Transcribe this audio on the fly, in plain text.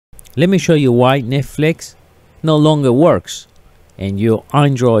let me show you why Netflix no longer works in your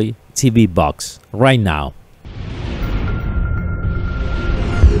Android TV box right now.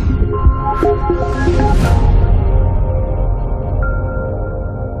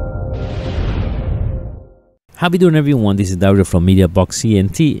 How you doing, everyone? This is Dario from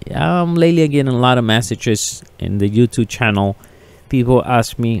MediaBoxEnt. Lately, getting a lot of messages in the YouTube channel. People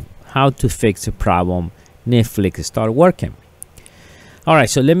ask me how to fix the problem. Netflix start working. All right,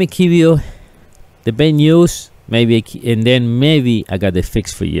 so let me give you the bad news, and then maybe I got the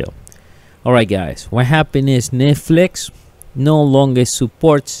fix for you. All right, guys, what happened is Netflix no longer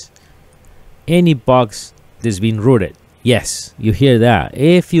supports any box that's been rooted. Yes, you hear that.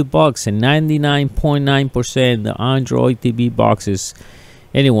 If you box and 99.9% the Android TV boxes,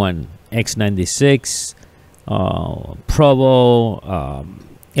 anyone X96, Provo,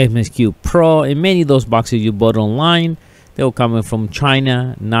 MSQ Pro, and many of those boxes you bought online, they were coming from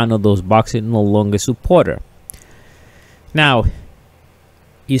China. None of those boxes no longer support her. Now,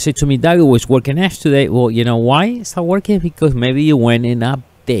 you say to me, Dario, was working yesterday. Well, you know why it's not working? Because maybe you went and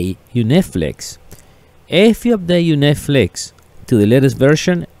update your Netflix. If you update your Netflix to the latest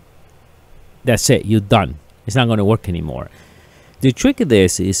version, that's it, you're done. It's not going to work anymore. The trick of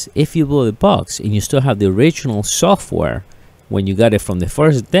this is if you buy the box and you still have the original software when you got it from the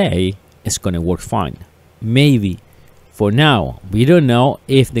first day, it's going to work fine. Maybe. For now, we don't know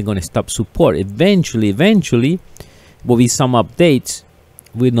if they're going to stop support. Eventually, will be some updates.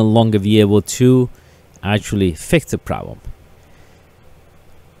 We'll no longer be able to actually fix the problem.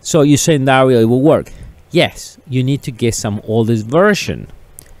 So you're saying, Dario, it will work. Yes, you need to get some oldest version.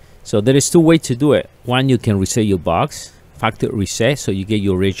 So there is two ways to do it. One, you can reset your box, factory reset, so you get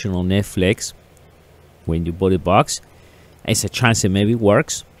your original Netflix when you bought the box. It's a chance it maybe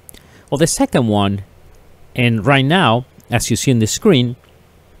works. Or the second one, and right now, as you see on the screen,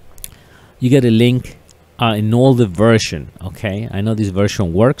 you get a link in older version. Okay, I know this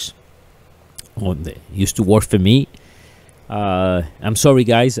version works. Used to work for me. I'm sorry,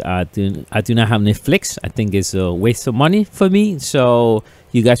 guys. I do not have Netflix. I think it's a waste of money for me. So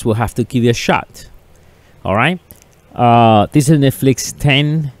you guys will have to give it a shot. All right. This is Netflix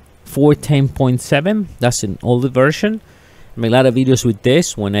 10.7. That's an older version. I made a lot of videos with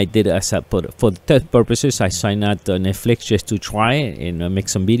this. When I did it for the test purposes, I signed up to Netflix just to try it and make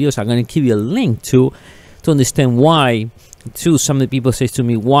some videos. I'm going to give you a link to understand why. Too, some of the people say to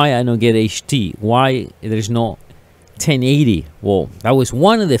me, why I don't get HD? Why there's no 1080? Well, that was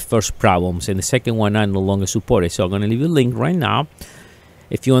one of the first problems, and the second one I no longer support it. So I'm going to leave you a link right now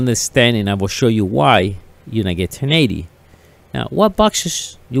if you understand, and I will show you why you don't get 1080. Now, what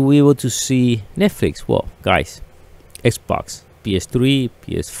boxes you will be able to see Netflix? Well, guys, Xbox, PS3,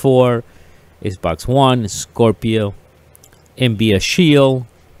 PS4, Xbox One, Scorpio, NVIDIA Shield,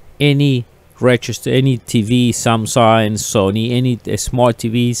 any register, any TV, Samsung, Sony, any smart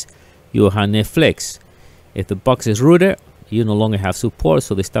TVs, you will have Netflix. If the box is rooted, you no longer have support,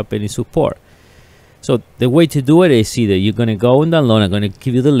 so they stop any support. So the way to do it is either you're going to go and download. I'm going to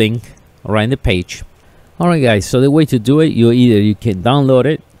give you the link right in the page. All right, guys, so the way to do it, you can download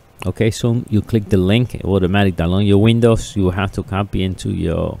it. Okay, so you click the link, it will automatically download your Windows. You will have to copy into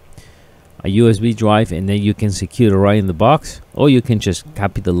your USB drive, and then you can secure it right in the box, or you can just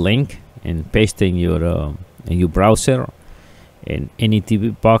copy the link and paste it in your browser in any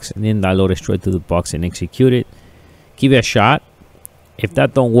TV box, and then download it straight to the box and execute it. Give it a shot. If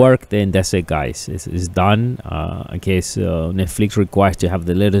that don't work, then that's it, guys. It's done. I guess Netflix requires to have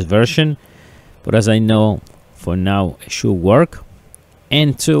the latest version, but as I know, for now it should work.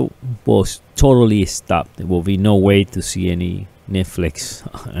 And two, will totally stop. There will be no way to see any Netflix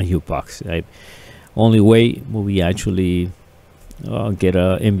on your box. Only way will be actually get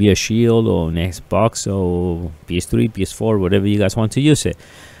a NVIDIA Shield or an Xbox or PS3, PS4, whatever you guys want to use it.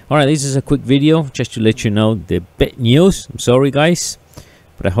 All right, this is a quick video just to let you know the bad news. I'm sorry, guys,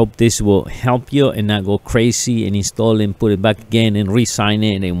 but I hope this will help you and not go crazy and install and put it back again and re-sign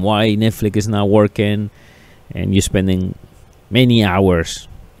it, and why Netflix is not working and you're spending many hours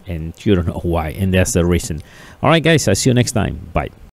and you don't know why, and that's the reason. All right, guys, I'll see you next time. Bye.